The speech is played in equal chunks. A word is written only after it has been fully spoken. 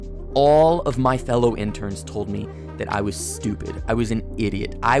All of my fellow interns told me that I was stupid. I was an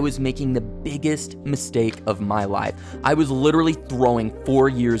idiot. I was making the biggest mistake of my life. I was literally throwing 4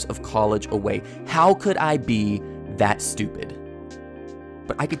 years of college away. How could I be that stupid?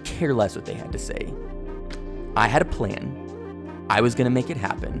 But I could care less what they had to say. I had a plan. I was going to make it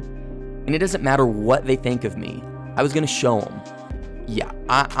happen. And it doesn't matter what they think of me. I was going to show them. Yeah,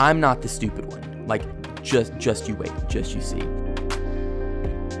 I'm not the stupid one. Like, just you wait. Just you see.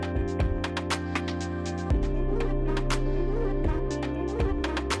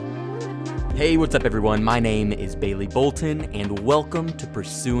 Hey, what's up everyone? My name is Bailey Bolton and welcome to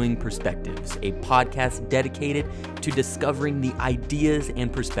Pursuing Perspectives, a podcast dedicated to discovering the ideas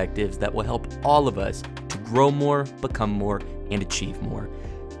and perspectives that will help all of us to grow more, become more, and achieve more.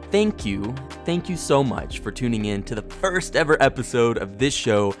 Thank you so much for tuning in to the first ever episode of this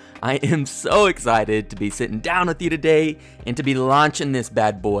show. I am so excited to be sitting down with you today and to be launching this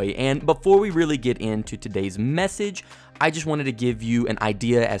bad boy. And before we really get into today's message, I just wanted to give you an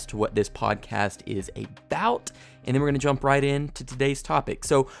idea as to what this podcast is about, and then we're going to jump right into today's topic.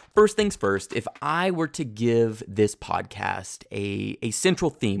 So first things first, if I were to give this podcast a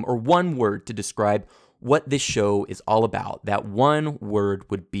central theme or one word to describe what this show is all about, that one word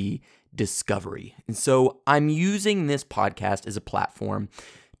would be discovery. And so I'm using this podcast as a platform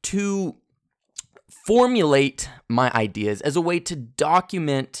to formulate my ideas as a way to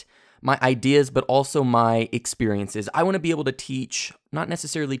document my ideas, but also my experiences. I want to be able to teach, not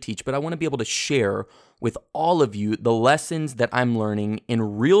necessarily teach, but I want to be able to share with all of you the lessons that I'm learning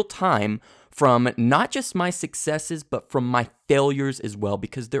in real time from not just my successes, but from my failures as well,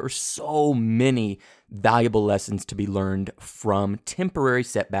 because there are so many valuable lessons to be learned from temporary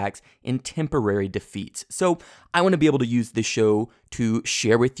setbacks and temporary defeats. So I want to be able to use this show to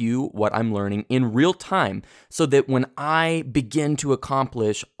share with you what I'm learning in real time so that when I begin to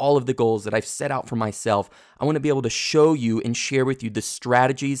accomplish all of the goals that I've set out for myself, I want to be able to show you and share with you the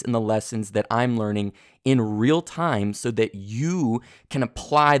strategies and the lessons that I'm learning in real time so that you can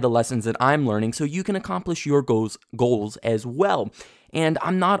apply the lessons that I'm learning so you can accomplish your goals as well. And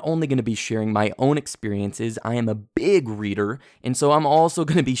I'm not only going to be sharing my own experiences, I am a big reader, and so I'm also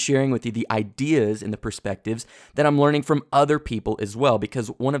going to be sharing with you the ideas and the perspectives that I'm learning from other people as well, because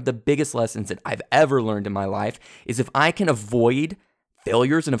one of the biggest lessons that I've ever learned in my life is if I can avoid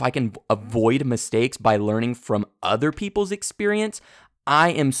failures and if I can avoid mistakes by learning from other people's experience, I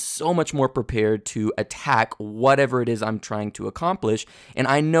am so much more prepared to attack whatever it is I'm trying to accomplish, and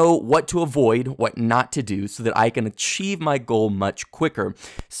I know what to avoid, what not to do, so that I can achieve my goal much quicker.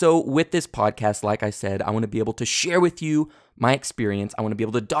 So with this podcast, like I said, I want to be able to share with you my experience. I want to be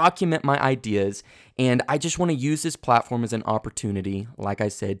able to document my ideas, and I just want to use this platform as an opportunity, like I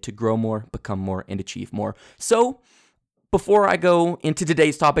said, to grow more, become more, and achieve more. So before I go into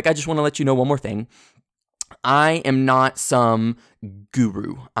today's topic, I just want to let you know one more thing. I am not some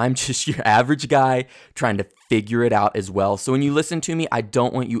guru. I'm just your average guy trying to figure it out as well. So when you listen to me, I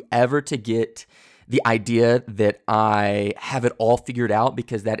don't want you ever to get the idea that I have it all figured out,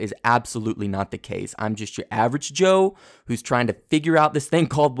 because that is absolutely not the case. I'm just your average Joe who's trying to figure out this thing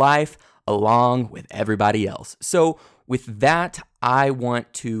called life along with everybody else. So with that, I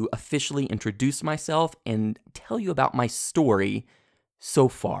want to officially introduce myself and tell you about my story so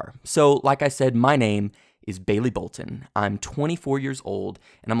far. So like I said, my name is Bailey Bolton. I'm 24 years old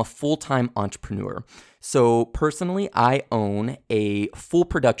and I'm a full-time entrepreneur. So personally, I own a full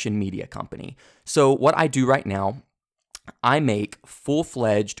production media company. So what I do right now, I make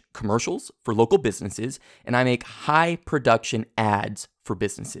full-fledged commercials for local businesses and I make high production ads for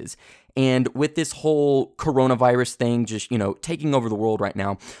businesses. And with this whole coronavirus thing just, taking over the world right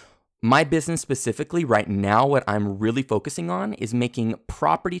now, my business specifically right now, what I'm really focusing on is making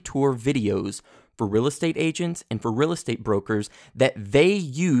property tour videos for real estate agents and for real estate brokers that they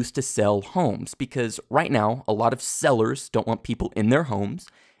use to sell homes. Because right now, a lot of sellers don't want people in their homes,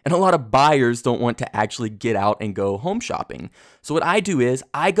 and a lot of buyers don't want to actually get out and go home shopping. So what I do is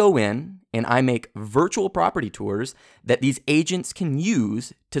I go in and I make virtual property tours that these agents can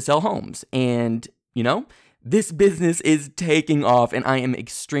use to sell homes. And, this business is taking off and I am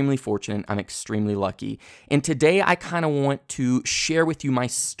extremely fortunate. I'm extremely lucky. And today I kind of want to share with you my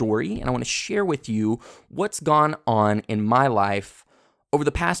story, and I want to share with you what's gone on in my life over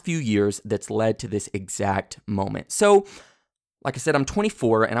the past few years that's led to this exact moment. So, like I said, I'm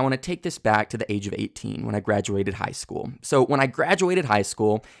 24 and I want to take this back to the age of 18 when I graduated high school. So when I graduated high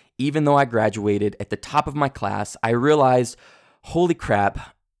school, even though I graduated at the top of my class, I realized, holy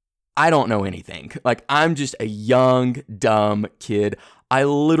crap, I don't know anything. Like, I'm just a young, dumb kid. I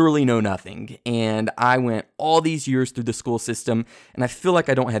literally know nothing. And I went all these years through the school system, and I feel like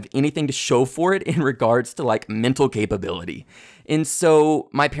I don't have anything to show for it in regards to like mental capability. And so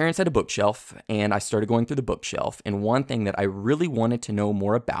my parents had a bookshelf, and I started going through the bookshelf. And one thing that I really wanted to know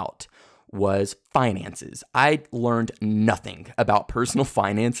more about was finances. I learned nothing about personal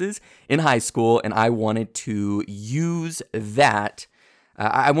finances in high school, and I wanted to use that.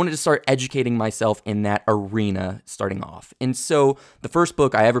 I wanted to start educating myself in that arena starting off. And so the first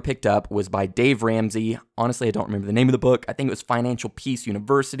book I ever picked up was by Dave Ramsey. Honestly, I don't remember the name of the book. I think it was Financial Peace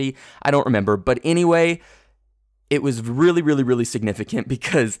University. I don't remember. But anyway, it was really, really, really significant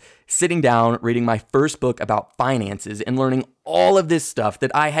because sitting down, reading my first book about finances and learning all of this stuff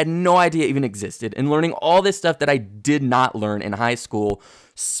that I had no idea even existed, and learning all this stuff that I did not learn in high school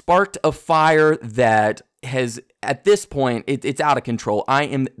sparked a fire that has, at this point, it's out of control. I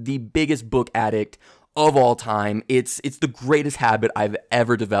am the biggest book addict of all time. It's the greatest habit I've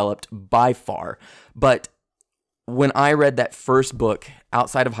ever developed by far. But when I read that first book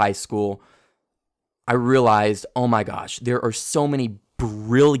outside of high school, I realized, oh my gosh, there are so many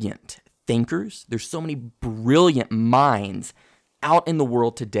brilliant thinkers. There's so many brilliant minds out in the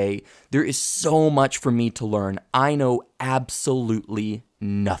world today. There is so much for me to learn. I know absolutely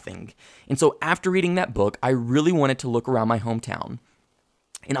nothing. And so after reading that book, I really wanted to look around my hometown.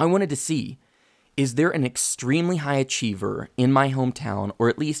 And I wanted to see, is there an extremely high achiever in my hometown, or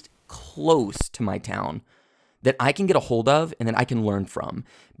at least close to my town, that I can get a hold of and that I can learn from?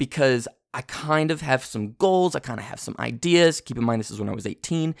 Because I kind of have some goals. I kind of have some ideas. Keep in mind, this is when I was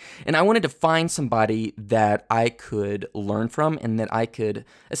 18. And I wanted to find somebody that I could learn from and that I could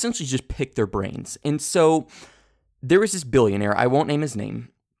essentially just pick their brains. And so there was this billionaire. I won't name his name,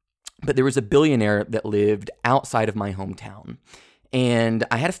 but there was a billionaire that lived outside of my hometown. And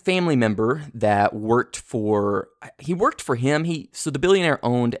I had a family member that worked for him. So the billionaire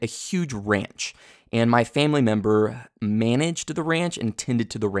owned a huge ranch, and my family member managed the ranch and tended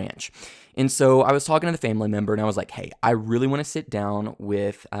to the ranch. And so I was talking to the family member, and I was like, hey, I really want to sit down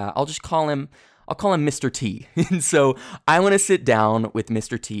with, I'll call him Mr. T. And so I want to sit down with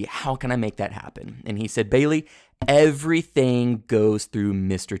Mr. T. How can I make that happen? And he said, Bailey, everything goes through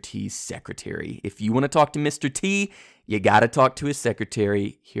Mr. T's secretary. If you want to talk to Mr. T, you got to talk to his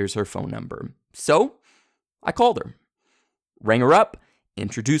secretary. Here's her phone number. So I called her, rang her up,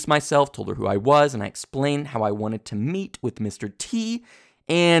 introduced myself, told her who I was, and I explained how I wanted to meet with Mr. T,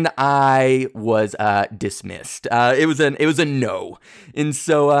 and I was dismissed. It was a no, and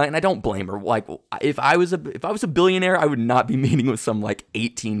so and I don't blame her. Like, if I was a billionaire, I would not be meeting with some like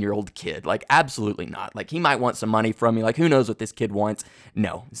 18-year-old kid. Like, absolutely not. Like, he might want some money from me. Like, who knows what this kid wants?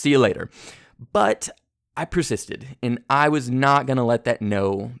 No, see you later. But I persisted, and I was not gonna let that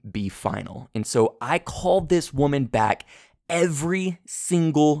no be final. And so I called this woman back every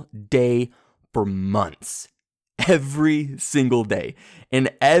single day for months. Every single day.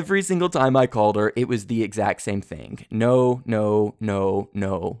 And every single time I called her, it was the exact same thing. No, no, no,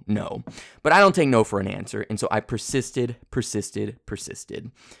 no, no. But I don't take no for an answer. And so I persisted. But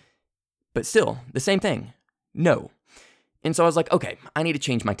still, the same thing. No. And so I was like, okay, I need to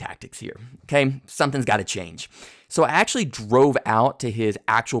change my tactics here. Okay, something's got to change. So I actually drove out to his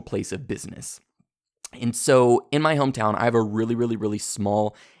actual place of business. And so in my hometown, I have a really, really, really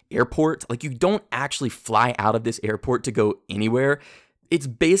small airport. Like, you don't actually fly out of this airport to go anywhere. It's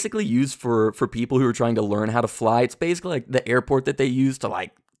basically used for people who are trying to learn how to fly. It's basically like the airport that they use to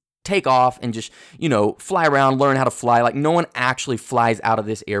like take off and just, fly around, learn how to fly. Like, no one actually flies out of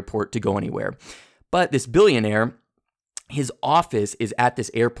this airport to go anywhere. But this billionaire, his office is at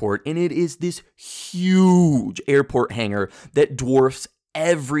this airport, and it is this huge airport hangar that dwarfs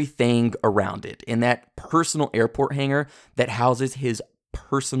everything around it. And that personal airport hangar that houses his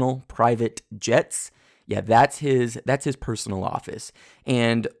personal private jets, yeah, that's his personal office.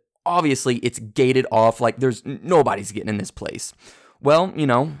 And obviously it's gated off. Like, there's nobody's getting in this place. Well,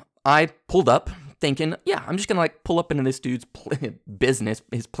 I pulled up thinking, yeah, I'm just gonna like pull up into this dude's business,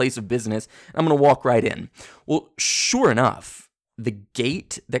 his place of business, and I'm gonna walk right in. Well, sure enough, the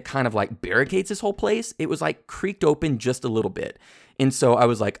gate that kind of like barricades this whole place, it was like creaked open just a little bit. And so I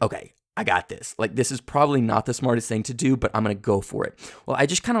was like, okay, I got this. Like, this is probably not the smartest thing to do, but I'm going to go for it. Well, I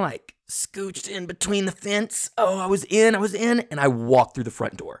just kind of like scooched in between the fence. Oh, I was in, and I walked through the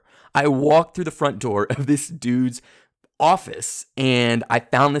front door. I walked through the front door of this dude's office, and I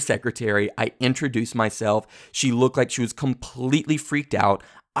found the secretary. I introduced myself. She looked like she was completely freaked out.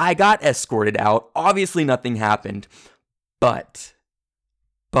 I got escorted out. Obviously, nothing happened, but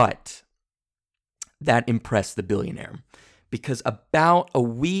that impressed the billionaire. because about a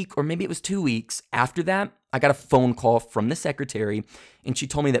week, or maybe it was 2 weeks after that, I got a phone call from the secretary, and she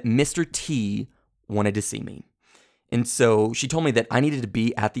told me that Mr. T wanted to see me. And so she told me that I needed to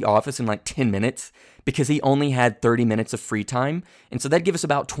be at the office in like 10 minutes because he only had 30 minutes of free time. And so that'd give us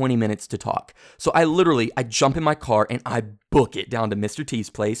about 20 minutes to talk. So I jump in my car and I book it down to Mr. T's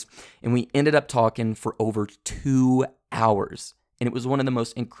place. And we ended up talking for over 2 hours. And it was one of the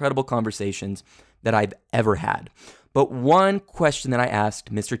most incredible conversations that I've ever had. But one question that I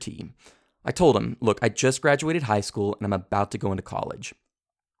asked Mr. T, I told him, look, I just graduated high school and I'm about to go into college.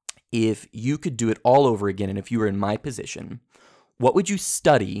 If you could do it all over again, and if you were in my position, what would you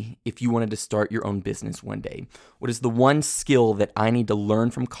study if you wanted to start your own business one day? What is the one skill that I need to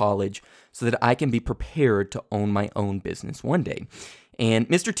learn from college so that I can be prepared to own my own business one day? And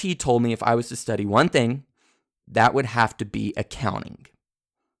Mr. T told me if I was to study one thing, that would have to be accounting.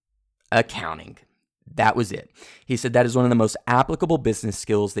 Accounting. That was it. He said that is one of the most applicable business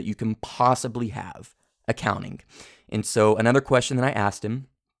skills that you can possibly have, accounting. And so another question that I asked him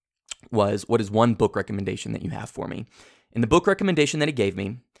was, what is one book recommendation that you have for me? And the book recommendation that he gave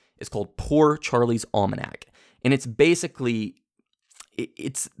me is called Poor Charlie's Almanac. And it's basically,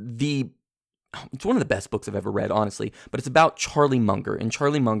 it's one of the best books I've ever read, honestly, but it's about Charlie Munger. And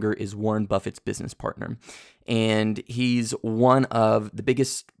Charlie Munger is Warren Buffett's business partner. And he's one of the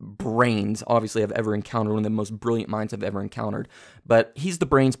biggest brains, obviously, I've ever encountered, one of the most brilliant minds I've ever encountered. But he's the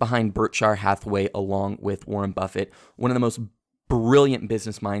brains behind Berkshire Hathaway along with Warren Buffett, one of the most brilliant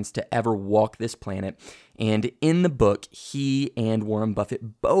business minds to ever walk this planet. And in the book, he and Warren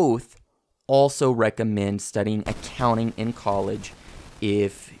Buffett both also recommend studying accounting in college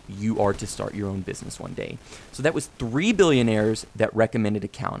if you are to start your own business one day. So that was 3 billionaires that recommended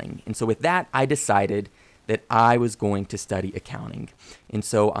accounting. And so with that, I decided that I was going to study accounting. And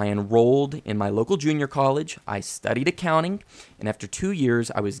so I enrolled in my local junior college. I studied accounting. And after 2 years,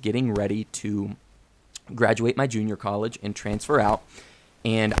 I was getting ready to graduate my junior college and transfer out.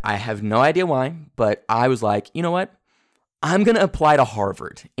 And I have no idea why, but I was like, you know what? I'm going to apply to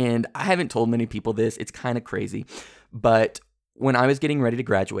Harvard. And I haven't told many people this. It's kind of crazy. But when I was getting ready to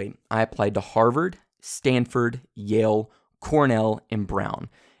graduate, I applied to Harvard, Stanford, Yale, Cornell, and Brown.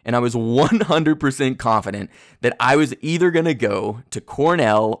 And I was 100% confident that I was either going to go to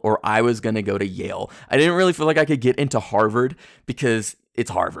Cornell or I was going to go to Yale. I didn't really feel like I could get into Harvard because it's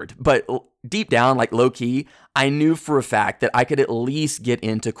Harvard. But deep down, like low key, I knew for a fact that I could at least get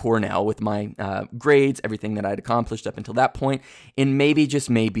into Cornell with my grades, everything that I'd accomplished up until that point, and maybe, just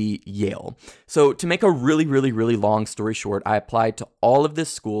maybe, Yale. So to make a really, really, really long story short, I applied to all of the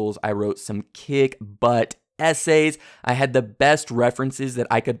schools. I wrote some kick butt essays. I had the best references that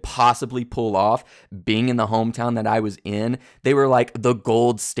I could possibly pull off being in the hometown that I was in. They were like the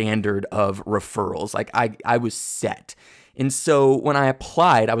gold standard of referrals. Like I was set. And so when I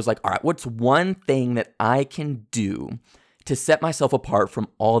applied, I was like, all right, what's one thing that I can do to set myself apart from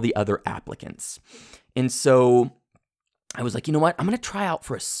all the other applicants? And so I was like, you know what? I'm going to try out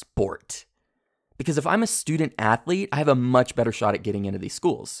for a sport. Because if I'm a student athlete, I have a much better shot at getting into these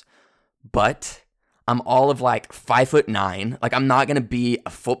schools. But I'm all of like 5'9". Like I'm not going to be a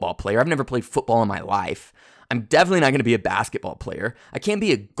football player. I've never played football in my life. I'm definitely not going to be a basketball player. I can't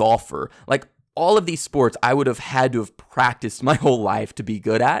be a golfer. Like all of these sports I would have had to have practiced my whole life to be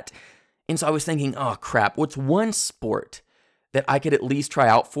good at. And so I was thinking, oh crap, what's one sport that I could at least try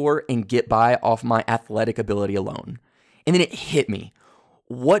out for and get by off my athletic ability alone? And then it hit me.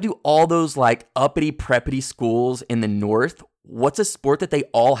 What do all those like uppity preppity schools in the North, what's a sport that they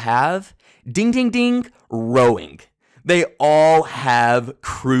all have? Ding, ding, ding, rowing. They all have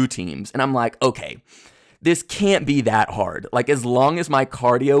crew teams. And I'm like, okay, this can't be that hard. Like as long as my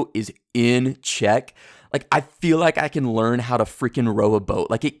cardio is in check, like I feel like I can learn how to freaking row a boat.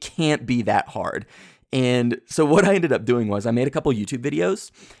 Like it can't be that hard. And so what I ended up doing was I made a couple YouTube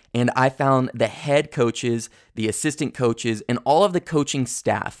videos and I found the head coaches, the assistant coaches, and all of the coaching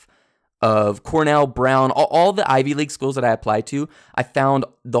staff of Cornell, Brown, all the Ivy League schools that I applied to. I found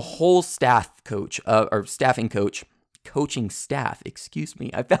the whole staff coach or staffing coach, coaching staff,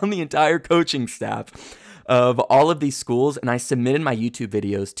 I found the entire coaching staff of all of these schools, and I submitted my YouTube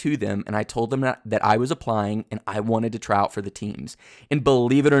videos to them, and I told them that I was applying and I wanted to try out for the teams. And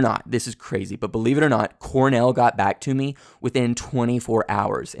believe it or not, this is crazy, but believe it or not, Cornell got back to me within 24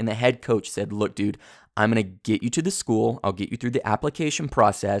 hours, and the head coach said, look, dude, I'm going to get you to the school, I'll get you through the application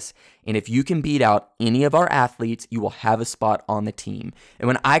process, and if you can beat out any of our athletes, you will have a spot on the team. And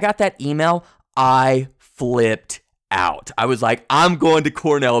when I got that email, I flipped out. I was like, I'm going to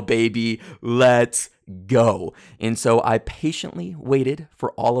Cornell, baby. Let's go. And so I patiently waited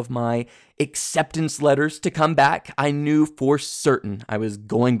for all of my acceptance letters to come back. I knew for certain I was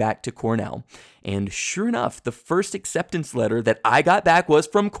going back to Cornell. And sure enough, the first acceptance letter that I got back was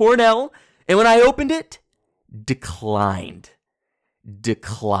from Cornell. And when I opened it, declined.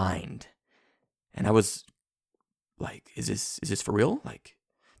 And I was like, is this for real? Like,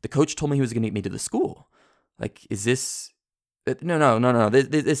 the coach told me he was going to get me to the school. Like, is this... No.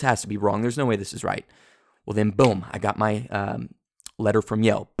 This has to be wrong. There's no way this is right. Well, then, boom, I got my letter from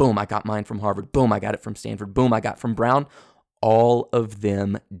Yale. Boom, I got mine from Harvard. Boom, I got it from Stanford. Boom, I got from Brown. All of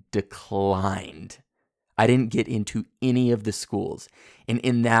them declined. I didn't get into any of the schools. And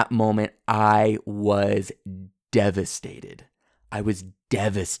in that moment, I was devastated. I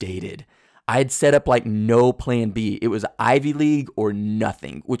had set up like no plan B. It was Ivy League or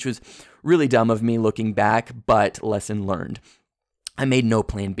nothing, which was really dumb of me looking back, but lesson learned. I made no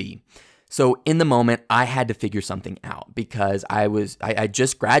plan B. So in the moment, I had to figure something out because I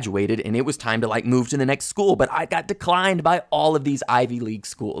just graduated and it was time to like move to the next school, but I got declined by all of these Ivy League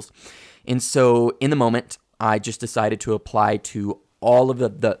schools. And so in the moment, I just decided to apply to all of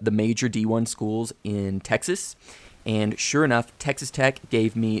the major D1 schools in Texas. And sure enough, Texas Tech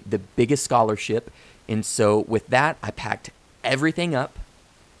gave me the biggest scholarship. And so with that, I packed everything up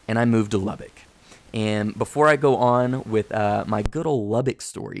and I moved to Lubbock. And before I go on with my good old Lubbock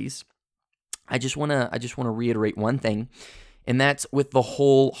stories, I just want to reiterate one thing, and that's with the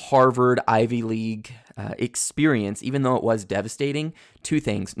whole Harvard Ivy League experience, even though it was devastating, two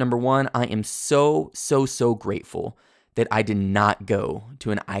things. Number one, I am so grateful that I did not go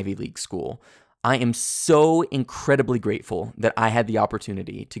to an Ivy League school. I am so incredibly grateful that I had the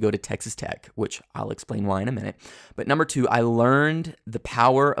opportunity to go to Texas Tech, which I'll explain why in a minute. But number two, I learned the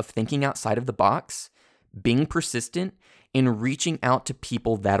power of thinking outside of the box, being persistent, and reaching out to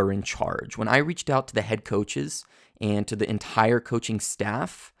people that are in charge. When I reached out to the head coaches and to the entire coaching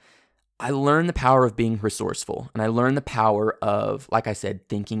staff, I learned the power of being resourceful, and I learned the power of, like I said,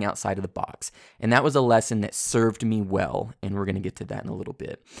 thinking outside of the box. And that was a lesson that served me well, and we're going to get to that in a little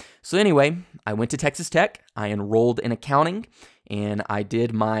bit. So anyway, I went to Texas Tech, I enrolled in accounting, and I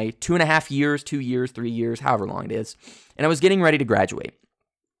did my 2.5 years, 2 years, 3 years, however long it is, and I was getting ready to graduate.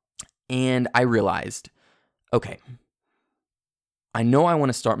 And I realized, okay, I know I want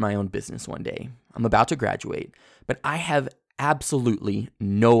to start my own business one day. I'm about to graduate, but I have absolutely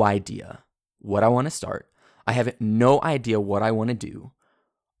no idea what I want to start. I have no idea what I want to do.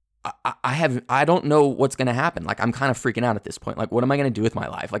 I don't know what's going to happen. Like, I'm kind of freaking out at this point. Like, what am I going to do with my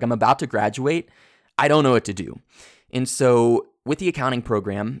life? Like, I'm about to graduate. I don't know what to do. And so with the accounting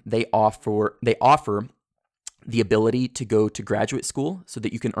program, they offer the ability to go to graduate school so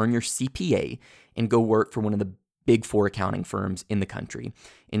that you can earn your CPA and go work for one of the Big Four accounting firms in the country.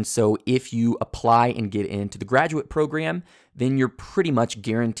 And so if you apply and get into the graduate program, then you're pretty much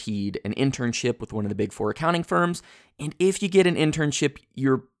guaranteed an internship with one of the Big Four accounting firms. And if you get an internship,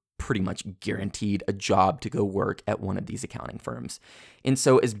 you're pretty much guaranteed a job to go work at one of these accounting firms. And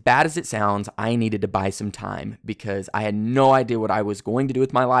so as bad as it sounds, I needed to buy some time because I had no idea what I was going to do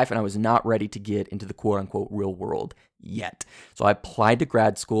with my life, and I was not ready to get into the quote-unquote real world yet. So I applied to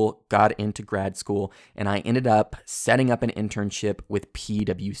grad school, got into grad school, and I ended up setting up an internship with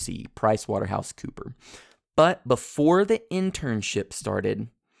PwC, PricewaterhouseCoopers. But before the internship started,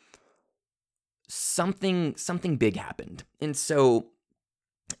 something big happened. And so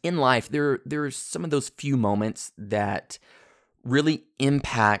in life, there's some of those few moments that really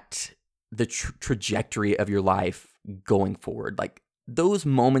impact the trajectory of your life going forward. Like, those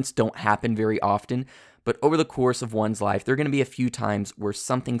moments don't happen very often, but over the course of one's life, there are going to be a few times where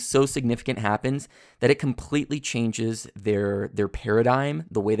something so significant happens that it completely changes their paradigm,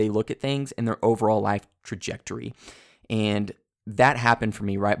 the way they look at things, and their overall life trajectory. And that happened for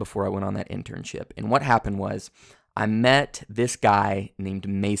me right before I went on that internship. And what happened was I met this guy named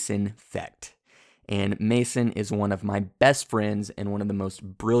Mason Fecht. And Mason is one of my best friends and one of the most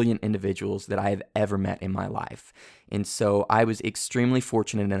brilliant individuals that I have ever met in my life. And so I was extremely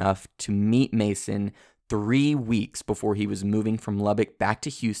fortunate enough to meet Mason 3 weeks before he was moving from Lubbock back to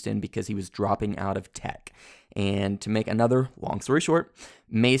Houston because he was dropping out of tech. And to make another long story short,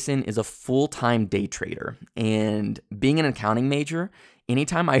 Mason is a full-time day trader. And being an accounting major,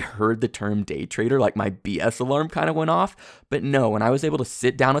 anytime I heard the term day trader, like my BS alarm kind of went off. But no, when I was able to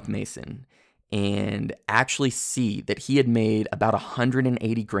sit down with Mason and actually see that he had made about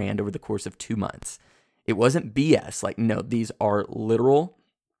 $180,000 over the course of 2 months, it wasn't BS. Like, no, these are literal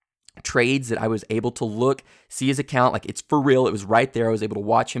trades that I was able to look, see his account, like it's for real. It was right there. I was able to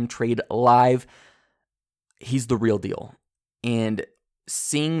watch him trade live. He's the real deal. And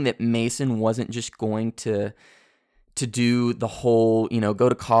seeing that Mason wasn't just going to do the whole, go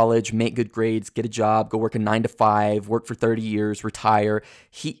to college, make good grades, get a job, go work a 9 to 5, work for 30 years, retire.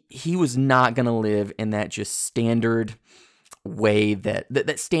 He was not going to live in that just standard way,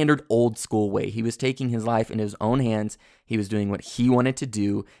 that standard old school way. He was taking his life in his own hands. He was doing what he wanted to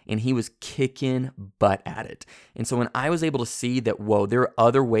do, and he was kicking butt at it. And so when I was able to see that, whoa, there are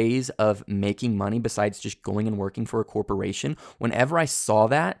other ways of making money besides just going and working for a corporation, whenever I saw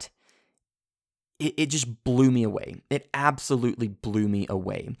that, it just blew me away. It absolutely blew me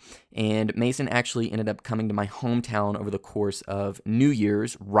away. And Mason actually ended up coming to my hometown over the course of New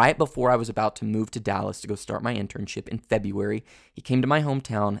Year's, right before I was about to move to Dallas to go start my internship in February. He came to my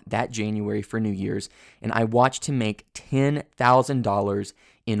hometown that January for New Year's, and I watched him make $10,000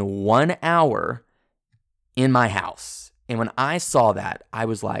 in 1 hour in my house. And when I saw that, I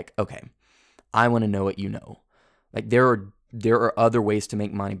was like, okay, I want to know what you know. Like, there are other ways to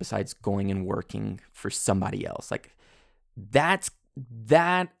make money besides going and working for somebody else. Like, that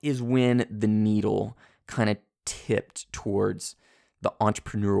is when the needle kind of tipped towards the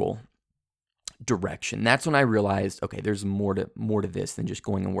entrepreneurial direction. That's when I realized, okay, there's more to this than just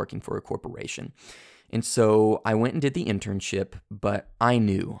going and working for a corporation. And so I went and did the internship, but I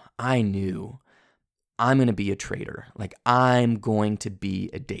knew I'm going to be a trader. Like, I'm going to be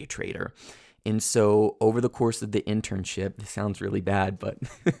a day trader. And so over the course of the internship, this sounds really bad, but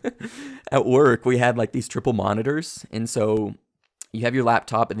at work, we had like these triple monitors. And so you have your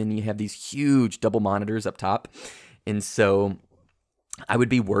laptop and then you have these huge double monitors up top. And so I would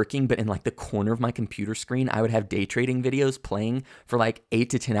be working, but in like the corner of my computer screen, I would have day trading videos playing for like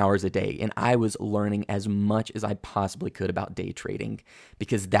 8 to 10 hours a day. And I was learning as much as I possibly could about day trading,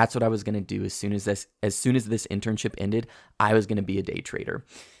 because that's what I was going to do as soon as this internship ended. I was going to be a day trader,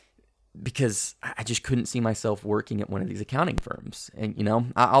 because I just couldn't see myself working at one of these accounting firms. And,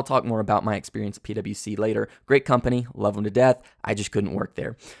 I'll talk more about my experience at PwC later. Great company, love them to death. I just couldn't work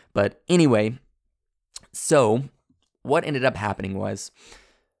there. But anyway, so what ended up happening was,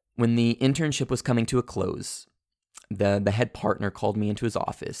 when the internship was coming to a close, the head partner called me into his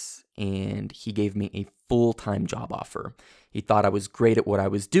office and he gave me a full-time job offer. He thought I was great at what I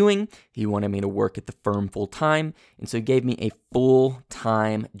was doing. He wanted me to work at the firm full-time. And so he gave me a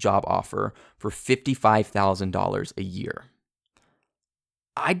full-time job offer for $55,000 a year.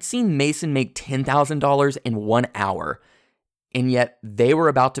 I'd seen Mason make $10,000 in 1 hour. And yet they were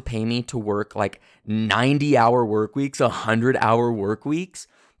about to pay me to work like 90-hour work weeks, 100-hour work weeks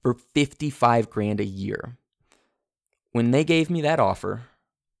for $55,000 a year. When they gave me that offer,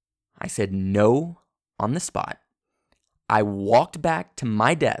 I said no on the spot. I walked back to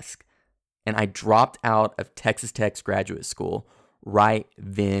my desk and I dropped out of Texas Tech's graduate school right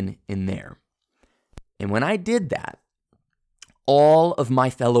then and there. And when I did that, all of my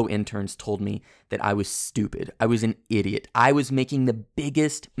fellow interns told me that I was stupid. I was an idiot. I was making the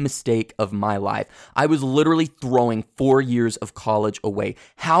biggest mistake of my life. I was literally throwing 4 years of college away.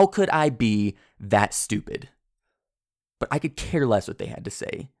 How could I be that stupid? But I could care less what they had to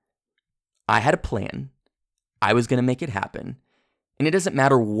say. I had a plan. I was going to make it happen. And it doesn't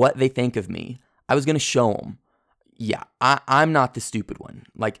matter what they think of me. I was going to show them, yeah, I'm not the stupid one.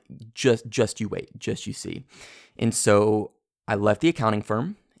 Like, just you wait, just you see. And so I left the accounting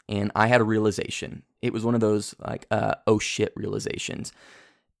firm and I had a realization. It was one of those like, oh shit realizations.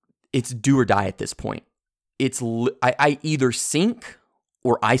 It's do or die at this point. I either sink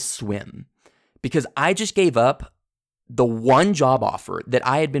or I swim, because I just gave up the one job offer that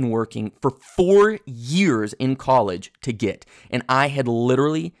I had been working for 4 years in college to get. And I had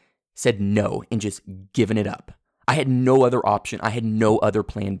literally said no and just given it up. I had no other option. I had no other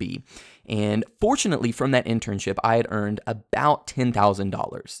plan B. And fortunately, from that internship, I had earned about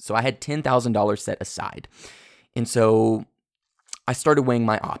 $10,000. So I had $10,000 set aside. And so I started weighing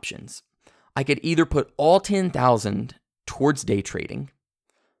my options. I could either put all $10,000 towards day trading,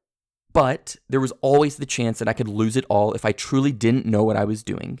 but there was always the chance that I could lose it all if I truly didn't know what I was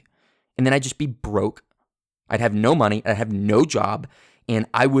doing. And then I'd just be broke. I'd have no money. I'd have no job. And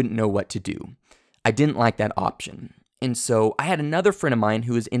I wouldn't know what to do. I didn't like that option. And so I had another friend of mine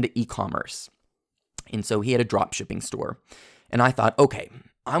who was into e-commerce. And so he had a drop shipping store. And I thought, okay,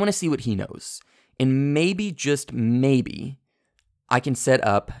 I want to see what he knows. And maybe, just maybe, I can set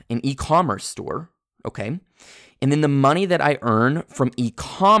up an e-commerce store, okay? And then the money that I earn from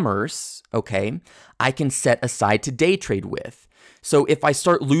e-commerce, okay, I can set aside to day trade with. So if I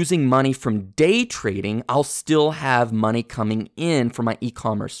start losing money from day trading, I'll still have money coming in from my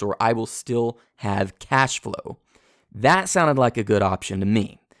e-commerce store. I will still have cash flow. That sounded like a good option to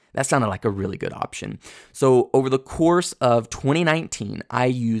me. That sounded like a really good option. So over the course of 2019, I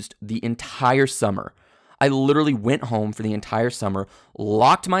used the entire summer. I literally went home for the entire summer,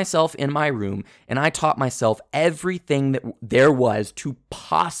 locked myself in my room, and I taught myself everything that there was to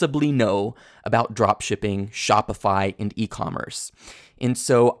possibly know about dropshipping, Shopify, and e-commerce. And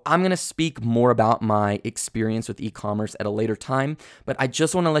so I'm going to speak more about my experience with e-commerce at a later time, but I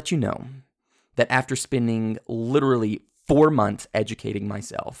just want to let you know that after spending literally 4 months educating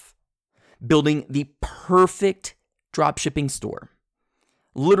myself, building the perfect dropshipping store,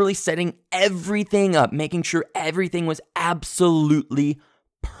 literally setting everything up, making sure everything was absolutely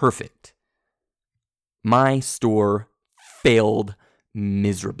perfect, my store failed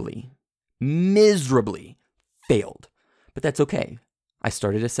miserably. Miserably failed. But that's okay. I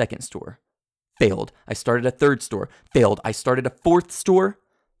started a second store, failed. I started a third store, failed. I started a fourth store,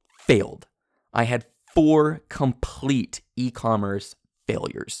 failed. I had 4 complete e-commerce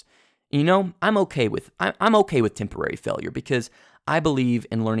failures. You know, I'm okay with temporary failure because I believe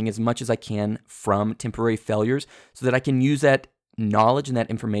in learning as much as I can from temporary failures so that I can use that knowledge and that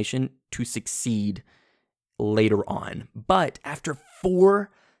information to succeed later on. But after 4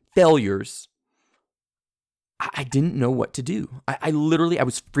 failures, I didn't know what to do. I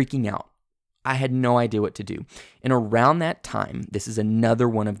was freaking out. I had no idea what to do. And around that time, this is another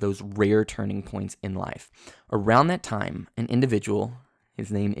one of those rare turning points in life. Around that time, an individual,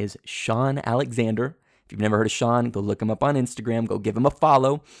 his name is Sean Alexander. If you've never heard of Sean, go look him up on Instagram, go give him a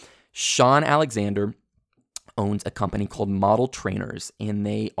follow. Sean Alexander owns a company called Model Trainers, and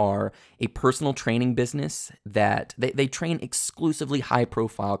they are a personal training business that they train exclusively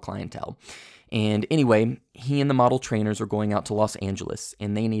high-profile clientele. And anyway, he and the Model Trainers are going out to Los Angeles,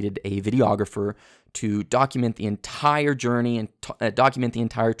 and they needed a videographer to document the entire journey and document the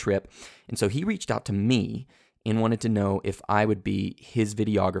entire trip. And so he reached out to me and wanted to know if I would be his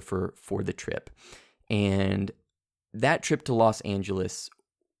videographer for the trip. And that trip to Los Angeles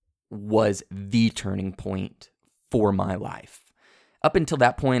was the turning point for my life. Up until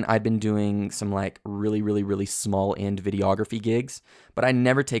that point, I'd been doing some like really, really, really small end videography gigs, but I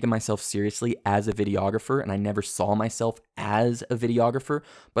never taken myself seriously as a videographer, and I never saw myself as a videographer.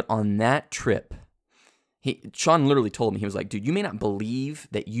 But on that trip, Sean literally told me, he was like, dude, you may not believe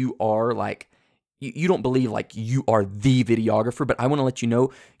that you are like, you don't believe like you are the videographer, but I want to let you know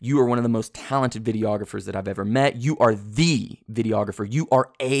you are one of the most talented videographers that I've ever met. You are the videographer. You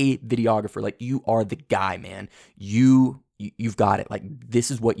are a videographer. Like, you are the guy, man. You've got it. Like, this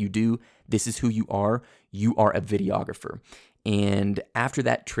is what you do. This is who you are. You are a videographer. And after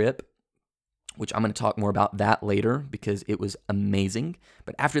that trip, which I'm going to talk more about that later because it was amazing.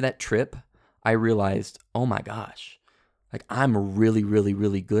 But after that trip, I realized, oh my gosh, like I'm really, really,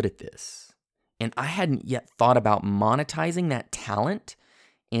 really good at this. And I hadn't yet thought about monetizing that talent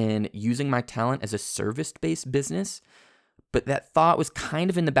and using my talent as a service-based business. But that thought was kind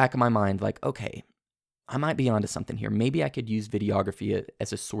of in the back of my mind, like, okay, I might be onto something here. Maybe I could use videography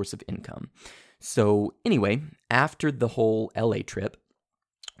as a source of income. So anyway, after the whole LA trip,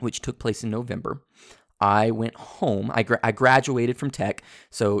 which took place in November, I went home. I graduated from tech.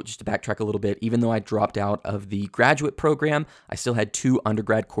 So just to backtrack a little bit, even though I dropped out of the graduate program, I still had 2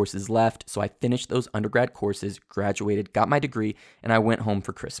 undergrad courses left. So I finished those undergrad courses, graduated, got my degree, and I went home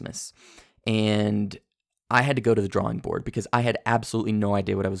for Christmas. And I had to go to the drawing board because I had absolutely no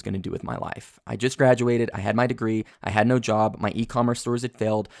idea what I was going to do with my life. I just graduated. I had my degree. I had no job. My e-commerce stores had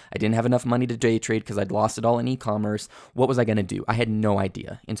failed. I didn't have enough money to day trade because I'd lost it all in e-commerce. What was I going to do? I had no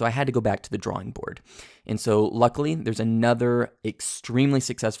idea. And so I had to go back to the drawing board. And so luckily, there's another extremely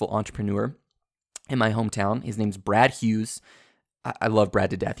successful entrepreneur in my hometown. His name's Brad Hughes. I love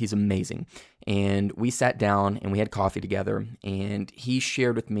Brad to death. He's amazing. And we sat down and we had coffee together, and he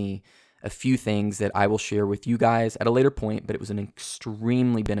shared with me a few things that I will share with you guys at a later point, but it was an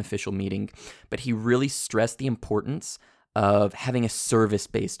extremely beneficial meeting. But he really stressed the importance of having a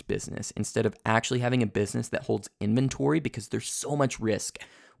service-based business instead of actually having a business that holds inventory, because there's so much risk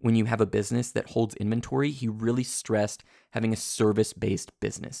when you have a business that holds inventory. He really stressed having a service-based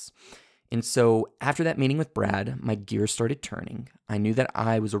business. And so after that meeting with Brad, my gears started turning. I knew that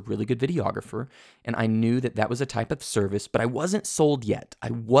I was a really good videographer, and I knew that that was a type of service, but I wasn't sold yet. I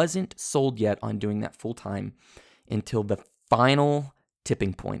wasn't sold yet on doing that full time until the final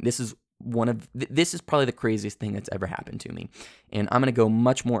tipping point. This is probably the craziest thing that's ever happened to me. And I'm going to go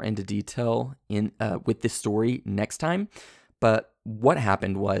much more into detail with this story next time. But what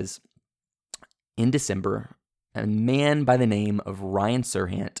happened was, in December, a man by the name of Ryan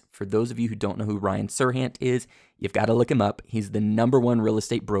Serhant. For those of you who don't know who Ryan Serhant is, You've got to look him up. He's the #1 real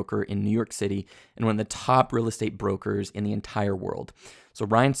estate broker in New York City and one of the top real estate brokers in the entire world. So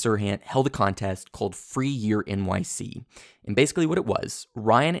Ryan Serhant held a contest called Free Year NYC. And basically what it was,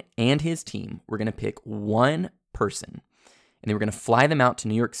 Ryan and his team were going to pick one person and they were going to fly them out to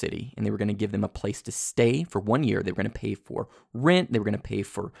New York City and they were going to give them a place to stay for 1 year. They were going to pay for rent. They were going to pay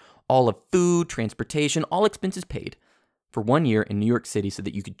for all of food, transportation, all expenses paid for 1 year in New York City so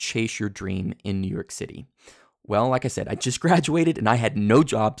that you could chase your dream in New York City. Well, like I said, I just graduated and I had no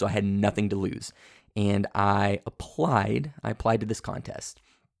job, so I had nothing to lose. And I applied to this contest.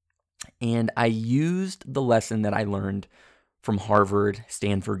 And I used the lesson that I learned from Harvard,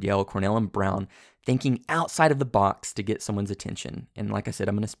 Stanford, Yale, Cornell, and Brown, thinking outside of the box to get someone's attention. And like I said,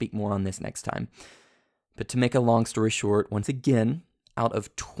 I'm going to speak more on this next time. But to make a long story short, once again, out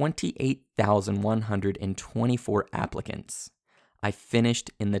of 28,124 applicants, I finished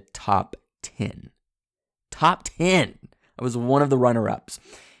in the top 10. Top 10! I was one of the runner-ups.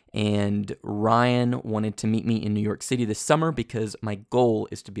 And Ryan wanted to meet me in New York City this summer because my goal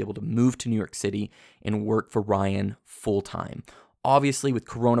is to be able to move to New York City and work for Ryan full-time. Obviously, with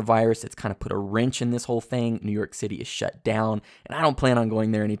coronavirus, it's kind of put a wrench in this whole thing. New York City is shut down, and I don't plan on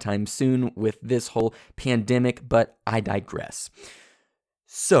going there anytime soon with this whole pandemic, but I digress.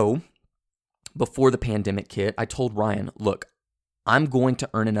 So, before the pandemic hit, I told Ryan, look, I'm going to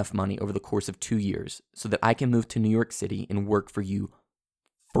earn enough money over the course of 2 years so that I can move to New York City and work for you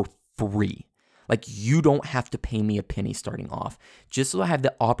for free. Like, you don't have to pay me a penny starting off. Just so I have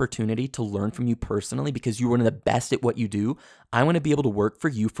the opportunity to learn from you personally because you're one of the best at what you do, I want to be able to work for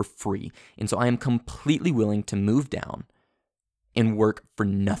you for free. And so I am completely willing to move down and work for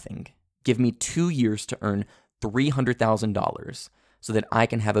nothing. Give me 2 years to earn $300,000 so that I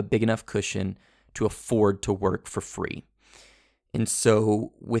can have a big enough cushion to afford to work for free. And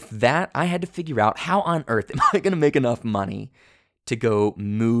so with that, I had to figure out how on earth am I going to make enough money to go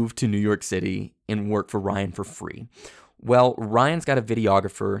move to New York City and work for Ryan for free. Well, Ryan's got a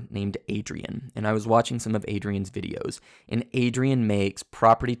videographer named Adrian, and I was watching some of Adrian's videos, and Adrian makes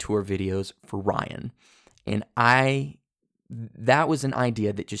property tour videos for Ryan. And that was an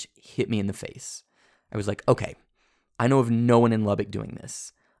idea that just hit me in the face. I was like, okay, I know of no one in Lubbock doing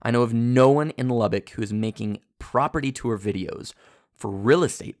this. I know of no one in Lubbock who is making property tour videos for real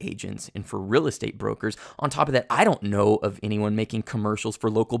estate agents and for real estate brokers. On top of that, I don't know of anyone making commercials for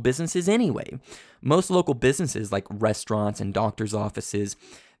local businesses anyway. Most local businesses like restaurants and doctors' offices,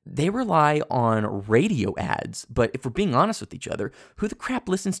 they rely on radio ads. But if we're being honest with each other, who the crap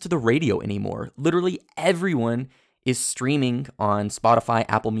listens to the radio anymore? Literally everyone is streaming on Spotify,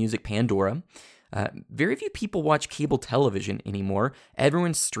 Apple Music, Pandora. Very few people watch cable television anymore.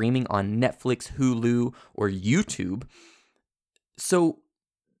 Everyone's streaming on Netflix, Hulu, or YouTube. So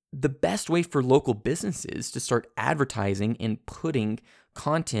the best way for local businesses to start advertising and putting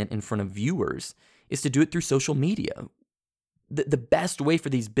content in front of viewers is to do it through social media. The best way for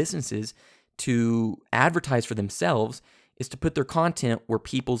these businesses to advertise for themselves is to put their content where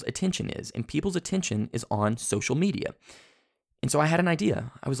people's attention is, and people's attention is on social media. And so I had an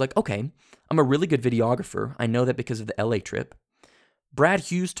idea. I was like, okay, I'm a really good videographer. I know that because of the LA trip. Brad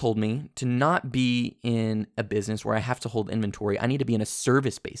Hughes told me to not be in a business where I have to hold inventory. I need to be in a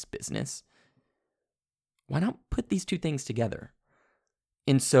service-based business. Why not put these two things together?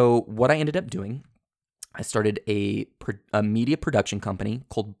 And so what I ended up doing, I started a media production company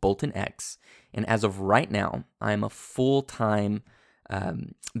called Bolton X. And as of right now, I'm a full-time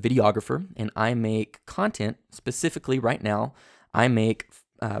videographer, and I make content. Specifically right now, I make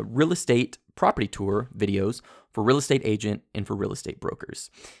real estate property tour videos for real estate agent and for real estate brokers.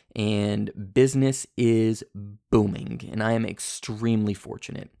 And business is booming, and I am extremely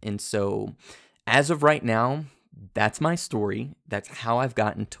fortunate. And so as of right now, that's my story. That's how I've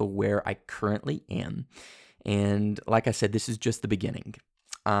gotten to where I currently am. And like I said, this is just the beginning.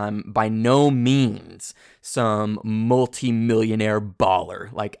 By no means some multi-millionaire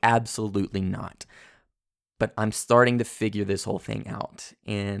baller, like absolutely not. But I'm starting to figure this whole thing out.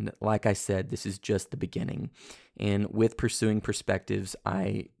 And like I said, this is just the beginning. And with Pursuing Perspectives,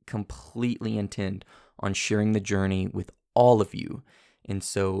 I completely intend on sharing the journey with all of you. And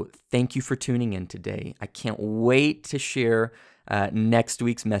so thank you for tuning in today. I can't wait to share next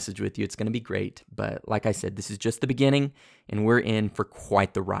week's message with you. It's going to be great. But like I said, this is just the beginning, and we're in for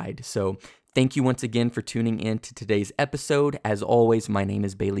quite the ride. So thank you once again for tuning in to today's episode. As always, my name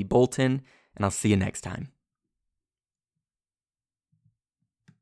is Bailey Bolton, and I'll see you next time.